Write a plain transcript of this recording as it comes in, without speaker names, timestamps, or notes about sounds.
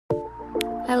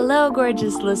Hello,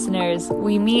 gorgeous listeners.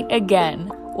 We meet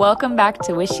again. Welcome back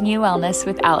to Wishing You Wellness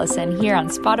with Allison here on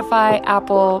Spotify,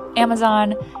 Apple,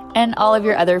 Amazon, and all of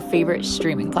your other favorite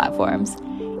streaming platforms.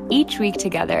 Each week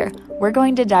together, we're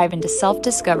going to dive into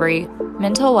self-discovery,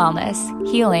 mental wellness,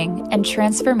 healing, and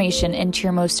transformation into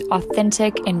your most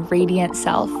authentic and radiant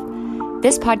self.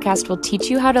 This podcast will teach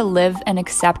you how to live and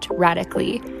accept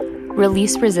radically,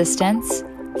 release resistance,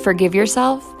 forgive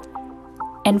yourself,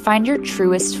 and find your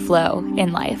truest flow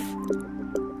in life.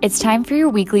 It's time for your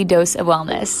weekly dose of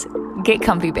wellness. Get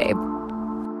comfy, babe.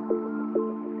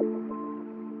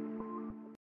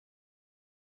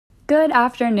 Good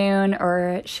afternoon,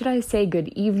 or should I say good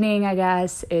evening, I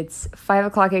guess. It's 5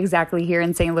 o'clock exactly here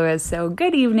in St. Louis, so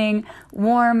good evening,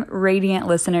 warm, radiant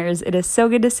listeners. It is so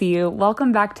good to see you.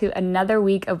 Welcome back to another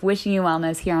week of Wishing You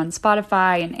Wellness here on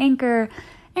Spotify and Anchor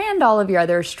and all of your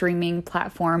other streaming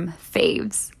platform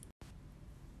faves.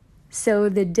 So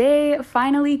the day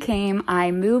finally came.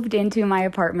 I moved into my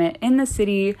apartment in the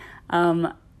city.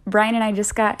 Brian and I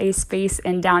just got a space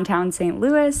in downtown St.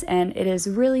 Louis, and it is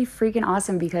really freaking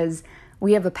awesome because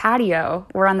we have a patio.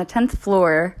 We're on the 10th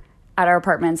floor at our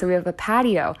apartment, so we have a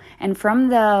patio. And from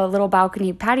the little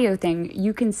balcony patio thing,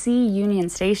 you can see Union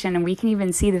Station, and we can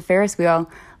even see the Ferris wheel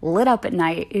lit up at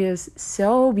night. It is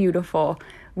so beautiful.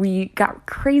 We got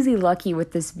crazy lucky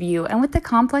with this view and with the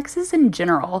complexes in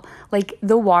general. Like,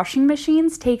 the washing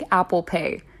machines take Apple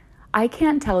Pay. I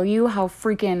can't tell you how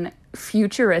freaking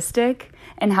futuristic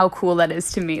and how cool that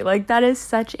is to me. Like, that is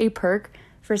such a perk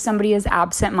for somebody as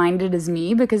absent-minded as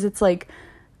me, because it's like,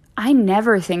 I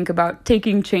never think about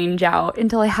taking change out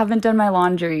until I haven't done my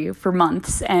laundry for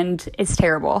months, and it's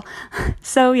terrible.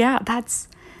 So yeah, that's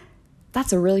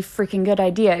a really freaking good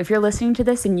idea. If you're listening to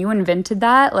this and you invented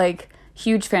that, like,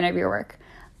 huge fan of your work.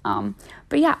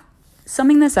 But yeah,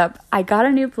 summing this up, I got a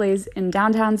new place in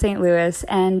downtown St. Louis,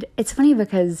 and it's funny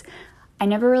because I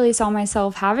never really saw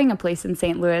myself having a place in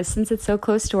St. Louis since it's so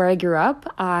close to where I grew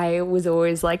up. I was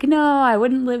always like, no, I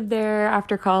wouldn't live there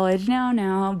after college.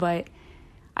 No. But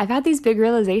I've had these big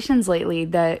realizations lately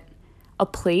that a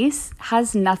place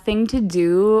has nothing to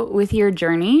do with your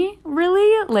journey,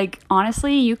 really. Like,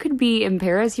 honestly, you could be in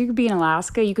Paris, you could be in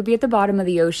Alaska, you could be at the bottom of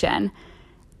the ocean.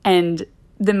 And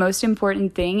the most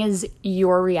important thing is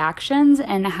your reactions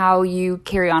and how you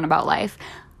carry on about life.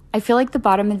 I feel like the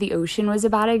bottom of the ocean was a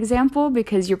bad example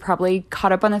because you're probably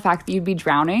caught up on the fact that you'd be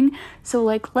drowning. So,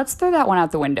 like, let's throw that one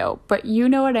out the window. But you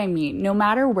know what I mean. No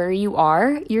matter where you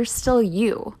are, you're still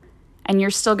you. And you're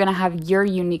still going to have your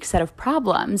unique set of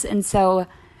problems. And so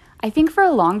I think for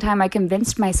a long time I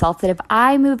convinced myself that if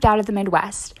I moved out of the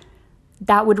Midwest,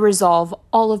 that would resolve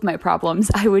all of my problems.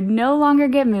 I would no longer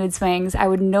get mood swings. I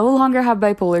would no longer have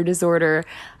bipolar disorder.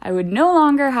 I would no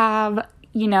longer have,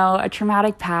 a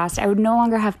traumatic past. I would no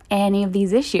longer have any of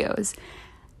these issues.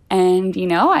 And,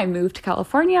 I moved to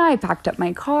California. I packed up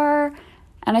my car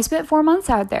and I spent 4 months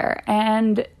out there.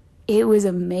 And it was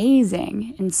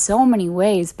amazing in so many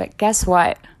ways. But guess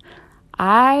what?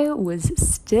 I was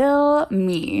still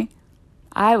me.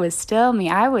 I was still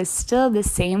the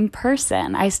same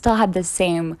person. I still had the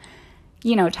same,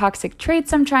 toxic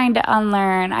traits I'm trying to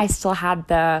unlearn. I still had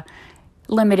the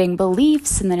limiting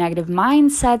beliefs and the negative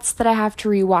mindsets that I have to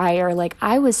rewire. Like,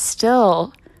 I was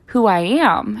still who I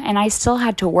am, and I still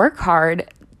had to work hard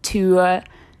to,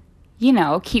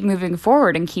 keep moving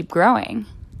forward and keep growing.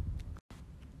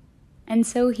 And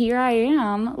so here I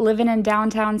am living in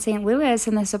downtown St. Louis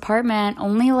in this apartment,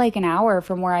 only like an hour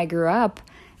from where I grew up.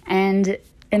 And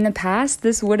in the past,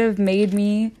 this would have made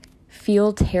me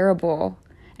feel terrible.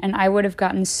 And I would have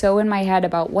gotten so in my head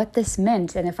about what this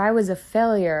meant and if I was a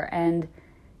failure. And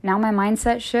now my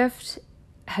mindset shift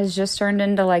has just turned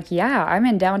into like, yeah, I'm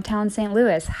in downtown St.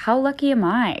 Louis. How lucky am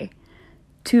I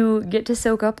to get to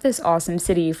soak up this awesome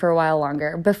city for a while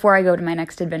longer before I go to my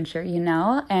next adventure,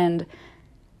 And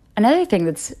another thing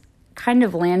that's kind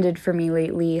of landed for me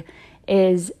lately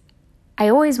is I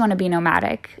always want to be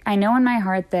nomadic. I know in my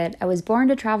heart that I was born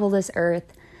to travel this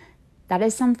earth. That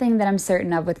is something that I'm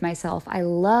certain of with myself. I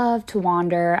love to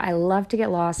wander. I love to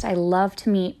get lost. I love to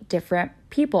meet different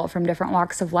people from different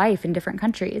walks of life in different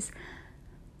countries.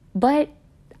 But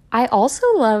I also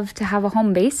love to have a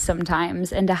home base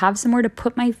sometimes and to have somewhere to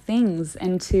put my things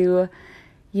and to,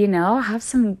 have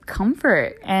some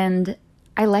comfort. And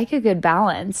I like a good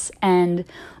balance. And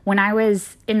when I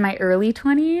was in my early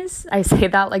 20s, I say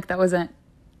that like that wasn't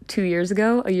 2 years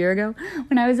ago, a year ago.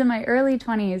 When I was in my early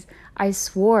 20s, I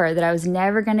swore that I was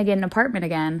never going to get an apartment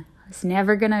again. I was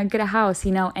never going to get a house,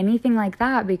 anything like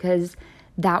that, because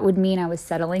that would mean I was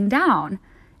settling down.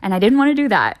 And I didn't want to do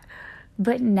that.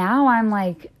 But now I'm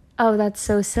like, oh, that's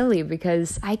so silly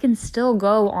because I can still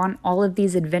go on all of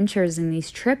these adventures and these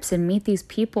trips and meet these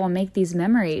people and make these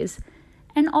memories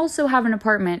and also have an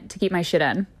apartment to keep my shit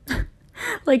in.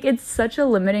 Like, it's such a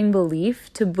limiting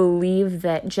belief to believe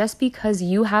that just because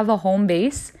you have a home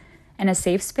base and a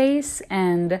safe space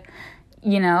and,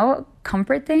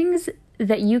 comfort things,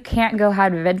 that you can't go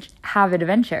have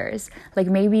adventures. Like,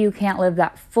 maybe you can't live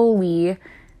that fully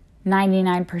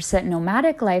 99%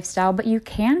 nomadic lifestyle, but you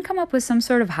can come up with some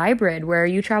sort of hybrid where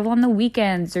you travel on the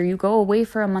weekends or you go away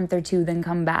for a month or two, then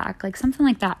come back, like something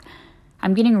like that.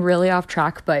 I'm getting really off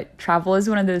track, but travel is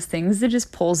one of those things that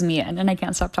just pulls me in and I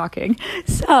can't stop talking.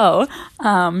 So,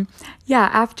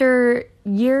 after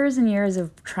years and years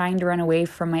of trying to run away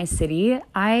from my city,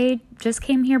 I just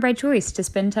came here by choice to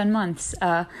spend 10 months.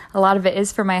 A lot of it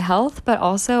is for my health, but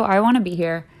also I want to be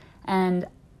here and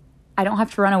I don't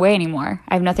have to run away anymore.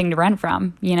 I have nothing to run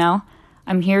from,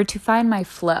 I'm here to find my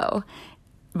flow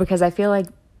because I feel like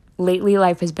lately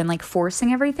life has been like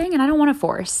forcing everything and I don't want to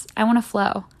force. I want to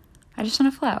flow. I just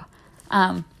want to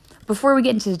flow. Before we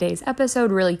get into today's episode,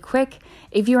 really quick,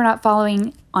 if you are not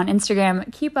following on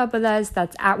Instagram, keep up with us.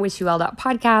 That's at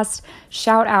wishyouwell.podcast.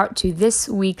 Shout out to this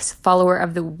week's follower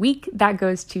of the week. That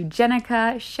goes to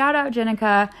Jenica. Shout out,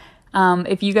 Jenica.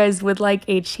 If you guys would like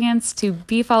a chance to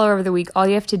be follower of the week, all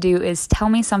you have to do is tell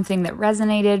me something that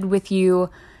resonated with you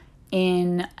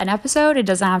in an episode. It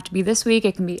doesn't have to be this week.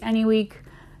 It can be any week.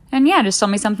 And just tell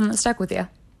me something that stuck with you.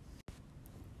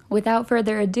 Without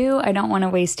further ado, I don't want to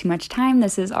waste too much time.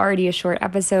 This is already a short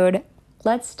episode.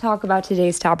 Let's talk about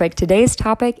today's topic. Today's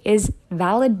topic is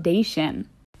validation.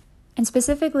 And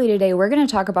specifically today, we're going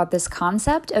to talk about this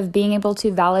concept of being able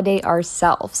to validate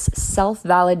ourselves,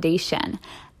 self-validation.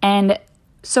 And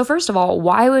so first of all,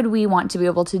 why would we want to be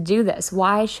able to do this?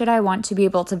 Why should I want to be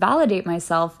able to validate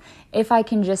myself if I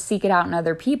can just seek it out in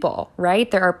other people, right?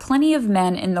 There are plenty of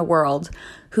men in the world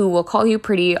who will call you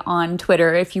pretty on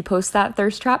Twitter if you post that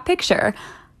thirst trap picture.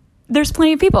 There's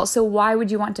plenty of people. So why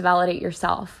would you want to validate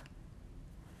yourself?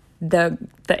 The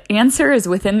answer is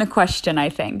within the question, I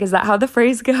think. Is that how the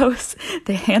phrase goes?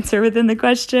 The answer within the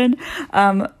question.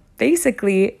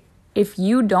 Basically, if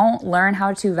you don't learn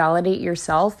how to validate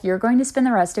yourself, you're going to spend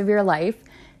the rest of your life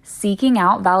seeking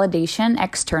out validation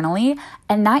externally,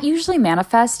 and that usually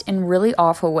manifests in really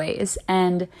awful ways.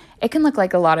 And it can look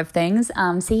like a lot of things.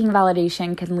 Seeking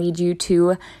validation can lead you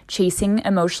to chasing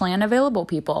emotionally unavailable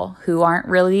people who aren't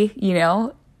really,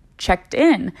 checked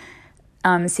in.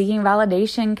 Seeking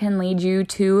validation can lead you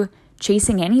to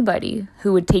chasing anybody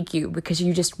who would take you because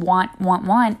you just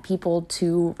want people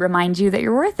to remind you that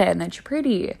you're worth it and that you're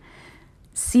pretty.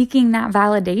 Seeking that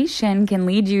validation can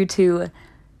lead you to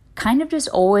kind of just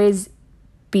always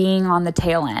being on the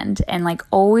tail end and like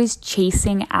always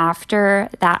chasing after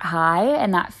that high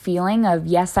and that feeling of,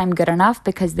 yes, I'm good enough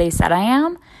because they said I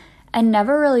am, and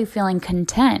never really feeling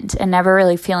content and never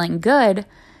really feeling good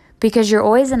because you're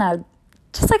always in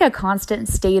just like a constant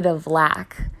state of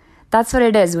lack. That's what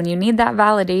it is. When you need that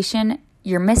validation,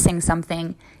 you're missing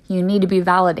something. You need to be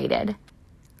validated.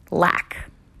 Lack.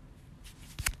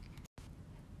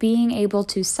 Being able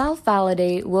to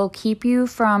self-validate will keep you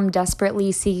from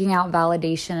desperately seeking out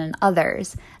validation in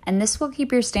others. And this will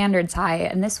keep your standards high.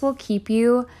 And this will keep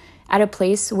you at a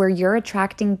place where you're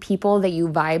attracting people that you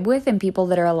vibe with and people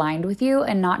that are aligned with you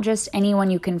and not just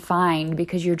anyone you can find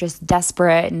because you're just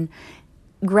desperate and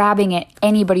grabbing at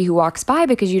anybody who walks by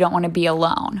because you don't want to be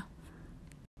alone.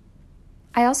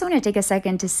 I also want to take a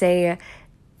second to say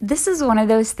this is one of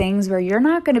those things where you're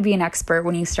not going to be an expert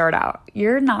when you start out.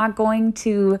 You're not going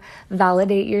to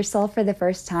validate yourself for the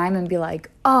first time and be like,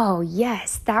 oh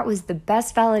yes, that was the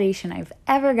best validation I've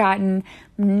ever gotten.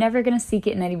 I'm never going to seek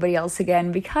it in anybody else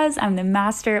again because I'm the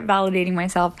master at validating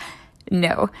myself.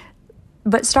 No.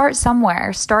 But start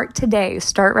somewhere. Start today.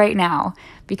 Start right now.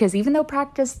 Because even though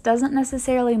practice doesn't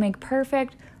necessarily make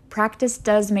perfect, practice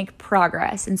does make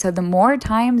progress. And so the more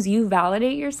times you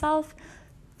validate yourself,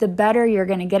 the better you're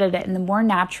going to get at it and the more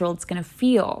natural it's going to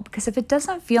feel. Because if it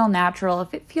doesn't feel natural,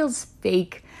 if it feels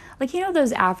fake, like,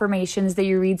 those affirmations that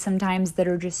you read sometimes that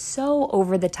are just so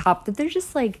over the top that they're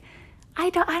just like, I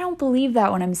don't believe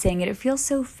that when I'm saying it. It feels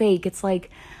so fake. It's like,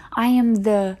 I am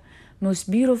the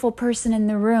most beautiful person in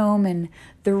the room and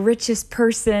the richest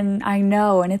person I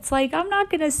know. And it's like, I'm not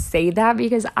going to say that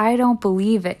because I don't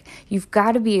believe it. You've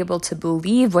got to be able to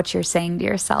believe what you're saying to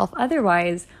yourself.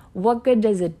 Otherwise, what good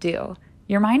does it do?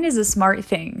 Your mind is a smart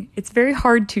thing. It's very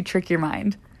hard to trick your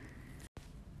mind.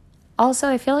 Also,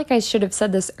 I feel like I should have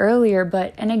said this earlier,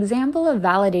 but an example of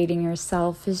validating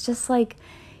yourself is just like,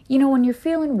 when you're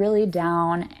feeling really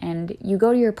down and you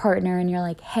go to your partner and you're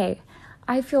like, hey,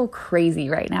 I feel crazy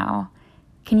right now.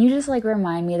 Can you just like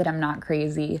remind me that I'm not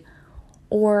crazy?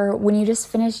 Or when you just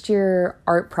finished your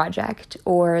art project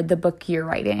or the book you're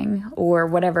writing or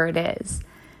whatever it is,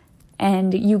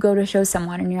 and you go to show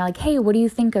someone and you're like, hey, what do you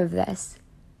think of this?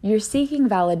 You're seeking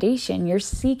validation. You're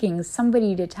seeking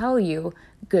somebody to tell you,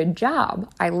 good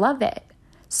job, I love it.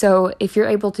 So if you're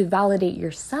able to validate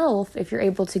yourself, if you're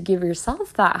able to give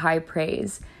yourself that high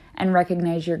praise and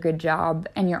recognize your good job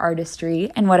and your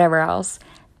artistry and whatever else,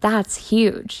 that's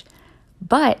huge.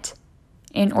 But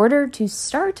in order to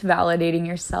start validating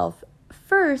yourself,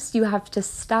 first you have to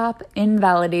stop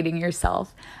invalidating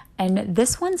yourself. And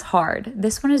this one's hard.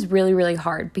 This one is really, really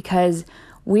hard because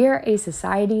we're a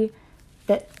society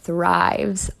that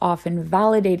thrives off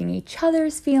invalidating each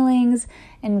other's feelings,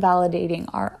 invalidating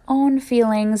our own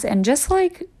feelings, and just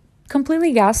like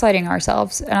completely gaslighting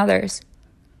ourselves and others.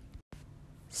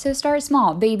 So start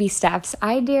small, baby steps.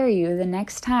 I dare you the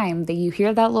next time that you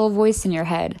hear that little voice in your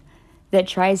head that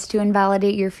tries to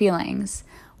invalidate your feelings,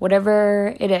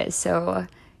 whatever it is. So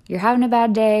you're having a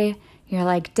bad day, you're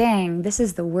like, dang, this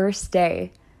is the worst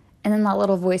day. And then that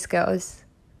little voice goes,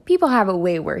 people have it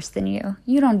way worse than you.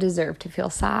 You don't deserve to feel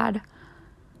sad.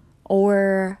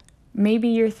 Or maybe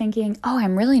you're thinking, oh,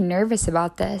 I'm really nervous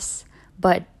about this,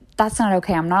 but that's not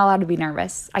okay. I'm not allowed to be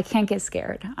nervous. I can't get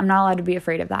scared. I'm not allowed to be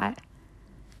afraid of that.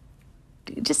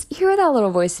 Just hear that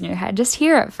little voice in your head. Just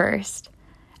hear it first.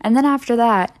 And then after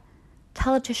that,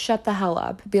 tell it to shut the hell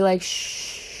up. Be like,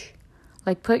 shh.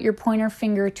 Like put your pointer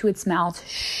finger to its mouth.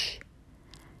 Shh.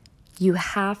 You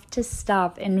have to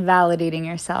stop invalidating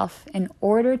yourself in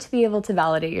order to be able to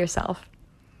validate yourself.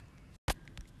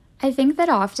 I think that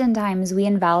oftentimes we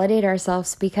invalidate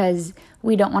ourselves because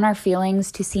we don't want our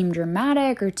feelings to seem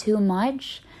dramatic or too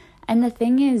much. And the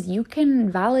thing is, you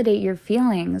can validate your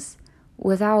feelings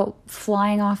without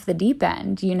flying off the deep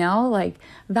end, you know? Like,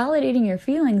 validating your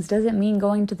feelings doesn't mean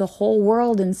going to the whole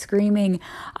world and screaming,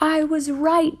 I was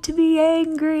right to be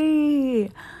angry.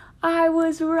 I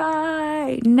was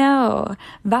right. No,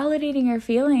 validating your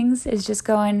feelings is just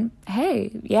going,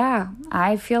 hey, yeah,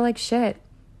 I feel like shit,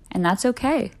 and that's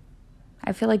okay.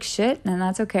 I feel like shit, and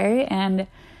that's okay, and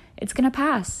it's gonna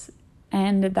pass.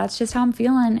 And that's just how I'm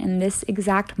feeling in this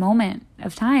exact moment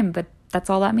of time, but that's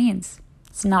all that means.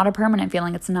 It's not a permanent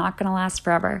feeling. It's not going to last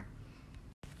forever.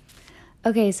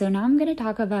 Okay, so now I'm going to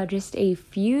talk about just a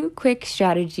few quick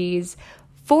strategies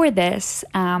for this.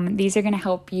 These are going to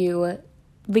help you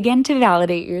begin to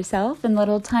validate yourself in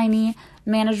little tiny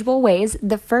manageable ways.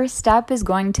 The first step is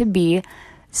going to be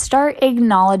start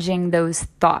acknowledging those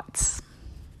thoughts.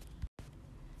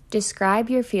 Describe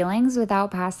your feelings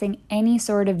without passing any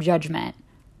sort of judgment.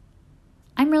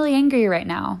 I'm really angry right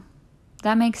now.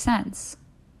 That makes sense.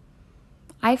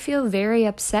 I feel very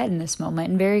upset in this moment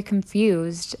and very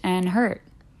confused and hurt.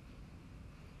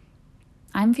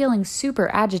 I'm feeling super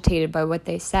agitated by what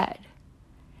they said.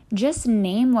 Just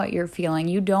name what you're feeling.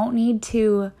 You don't need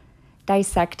to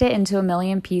dissect it into a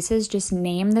million pieces. Just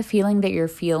name the feeling that you're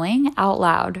feeling out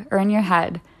loud or in your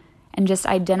head and just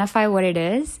identify what it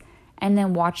is and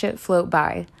then watch it float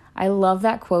by. I love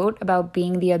that quote about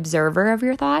being the observer of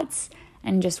your thoughts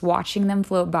and just watching them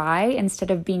float by instead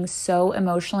of being so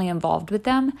emotionally involved with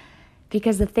them.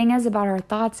 Because the thing is about our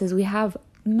thoughts is we have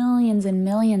millions and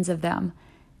millions of them.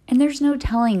 And there's no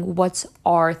telling what's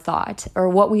our thought or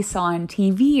what we saw on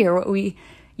TV or what we,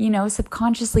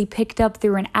 subconsciously picked up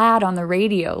through an ad on the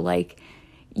radio. Like,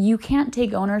 you can't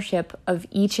take ownership of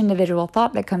each individual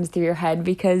thought that comes through your head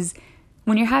because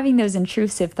when you're having those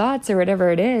intrusive thoughts or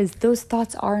whatever it is, those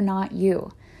thoughts are not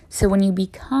you. So when you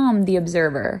become the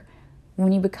observer,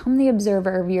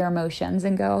 of your emotions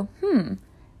and go,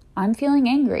 I'm feeling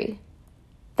angry,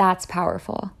 that's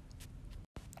powerful.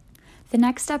 The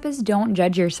next step is don't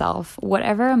judge yourself.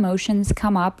 Whatever emotions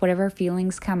come up, whatever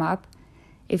feelings come up,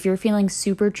 if you're feeling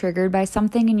super triggered by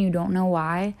something and you don't know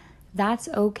why, that's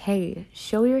okay.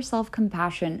 Show yourself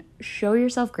compassion. Show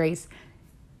yourself grace.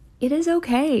 It is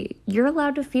okay. You're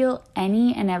allowed to feel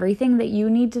any and everything that you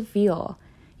need to feel.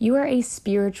 You are a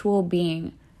spiritual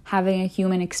being having a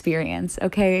human experience,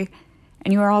 okay?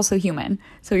 And you are also human.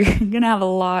 So you're going to have a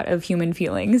lot of human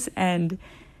feelings. And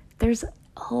there's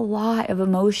a lot of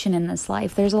emotion in this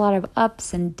life. There's a lot of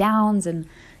ups and downs and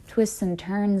twists and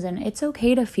turns. And it's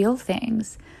okay to feel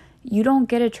things. You don't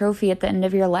get a trophy at the end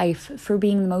of your life for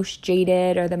being the most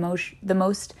jaded or the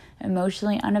most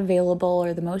emotionally unavailable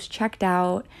or the most checked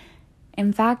out.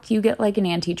 In fact, you get like an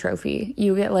anti-trophy.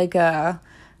 You get like a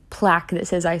plaque that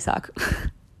says I suck.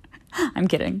 I'm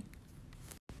kidding.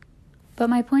 But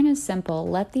my point is simple.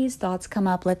 Let these thoughts come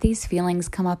up, let these feelings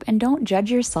come up, and don't judge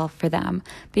yourself for them.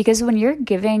 Because when you're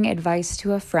giving advice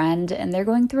to a friend and they're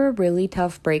going through a really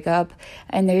tough breakup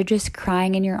and they're just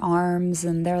crying in your arms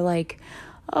and they're like,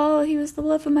 oh, he was the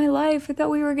love of my life. I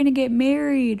thought we were going to get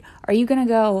married. Are you going to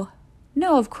go,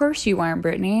 no, of course you weren't,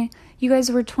 Brittany. You guys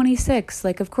were 26.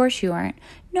 Like, of course you weren't.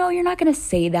 No, you're not going to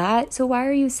say that. So why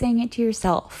are you saying it to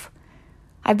yourself?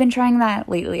 I've been trying that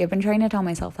lately. I've been trying to tell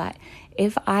myself that.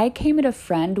 If I came at a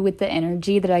friend with the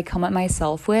energy that I come at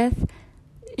myself with,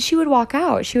 she would walk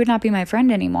out. She would not be my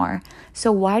friend anymore.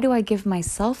 So why do I give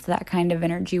myself that kind of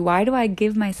energy? Why do I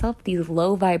give myself these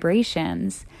low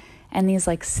vibrations and these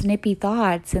like snippy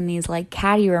thoughts and these like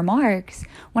catty remarks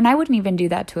when I wouldn't even do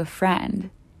that to a friend?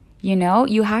 You know,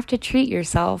 you have to treat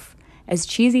yourself, as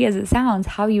cheesy as it sounds,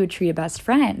 how you would treat a best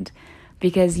friend.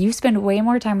 Because you spend way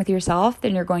more time with yourself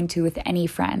than you're going to with any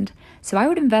friend. So I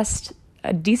would invest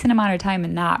a decent amount of time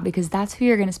in that because that's who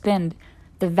you're going to spend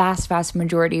the vast, vast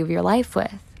majority of your life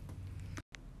with.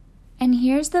 And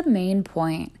here's the main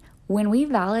point. When we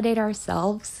validate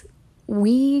ourselves,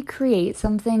 we create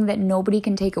something that nobody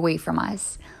can take away from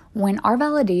us. When our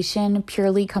validation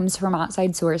purely comes from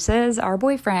outside sources, our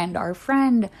boyfriend, our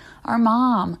friend, our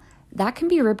mom, that can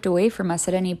be ripped away from us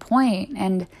at any point.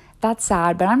 And that's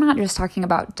sad, but I'm not just talking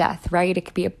about death, right? It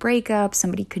could be a breakup,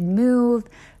 somebody could move,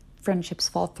 friendships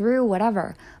fall through,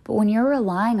 whatever. But when you're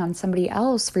relying on somebody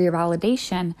else for your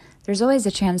validation, there's always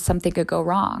a chance something could go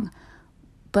wrong.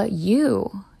 But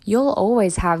you'll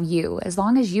always have you. As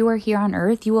long as you are here on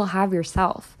earth, you will have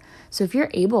yourself. So if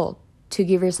you're able to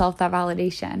give yourself that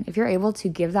validation, if you're able to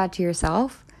give that to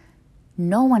yourself,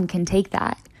 no one can take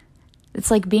that.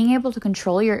 It's like being able to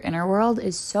control your inner world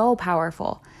is so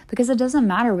powerful because it doesn't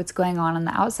matter what's going on in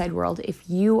the outside world if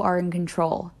you are in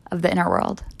control of the inner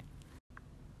world.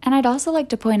 And I'd also like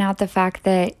to point out the fact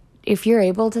that if you're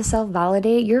able to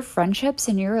self-validate, your friendships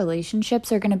and your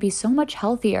relationships are going to be so much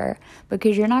healthier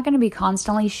because you're not going to be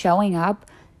constantly showing up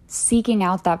seeking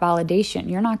out that validation.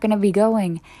 You're not going to be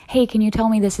going, hey, can you tell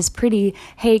me this is pretty?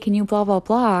 Hey, can you blah, blah,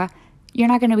 blah? You're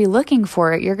not going to be looking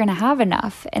for it. You're going to have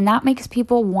enough. And that makes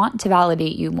people want to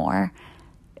validate you more.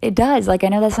 It does. Like, I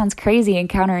know that sounds crazy and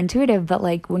counterintuitive, but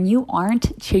like when you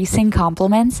aren't chasing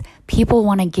compliments, people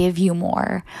want to give you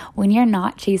more. When you're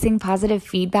not chasing positive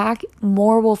feedback,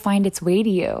 more will find its way to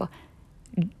you.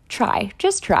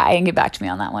 Just try and get back to me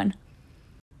on that one.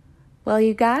 Well,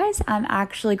 you guys, I'm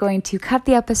actually going to cut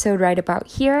the episode right about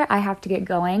here. I have to get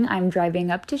going. I'm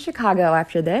driving up to Chicago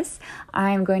after this.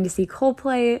 I'm going to see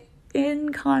Coldplay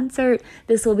in concert.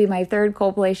 This will be my third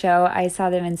Coldplay show. I saw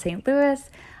them in St. Louis.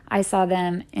 I saw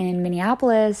them in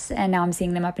Minneapolis, and now I'm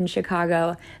seeing them up in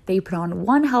Chicago. They put on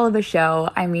one hell of a show.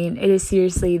 I mean, it is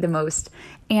seriously the most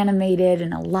animated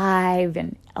and alive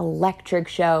and electric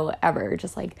show ever.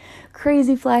 Just like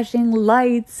crazy flashing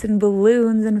lights and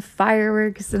balloons and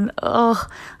fireworks. And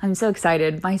I'm so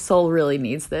excited. My soul really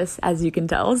needs this, as you can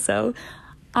tell. So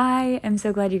I am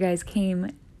so glad you guys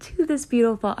came to this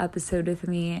beautiful episode with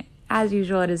me. As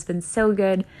usual, it has been so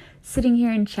good sitting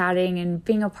here and chatting and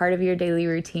being a part of your daily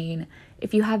routine.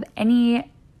 If you have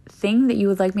anything that you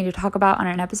would like me to talk about on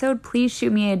an episode, please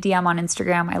shoot me a DM on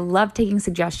Instagram. I love taking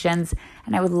suggestions,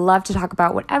 and I would love to talk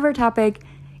about whatever topic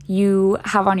you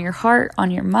have on your heart,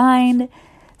 on your mind.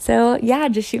 So yeah,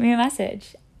 just shoot me a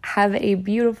message. Have a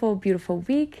beautiful, beautiful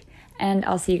week, and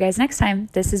I'll see you guys next time.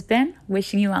 This has been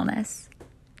Wishing You Wellness.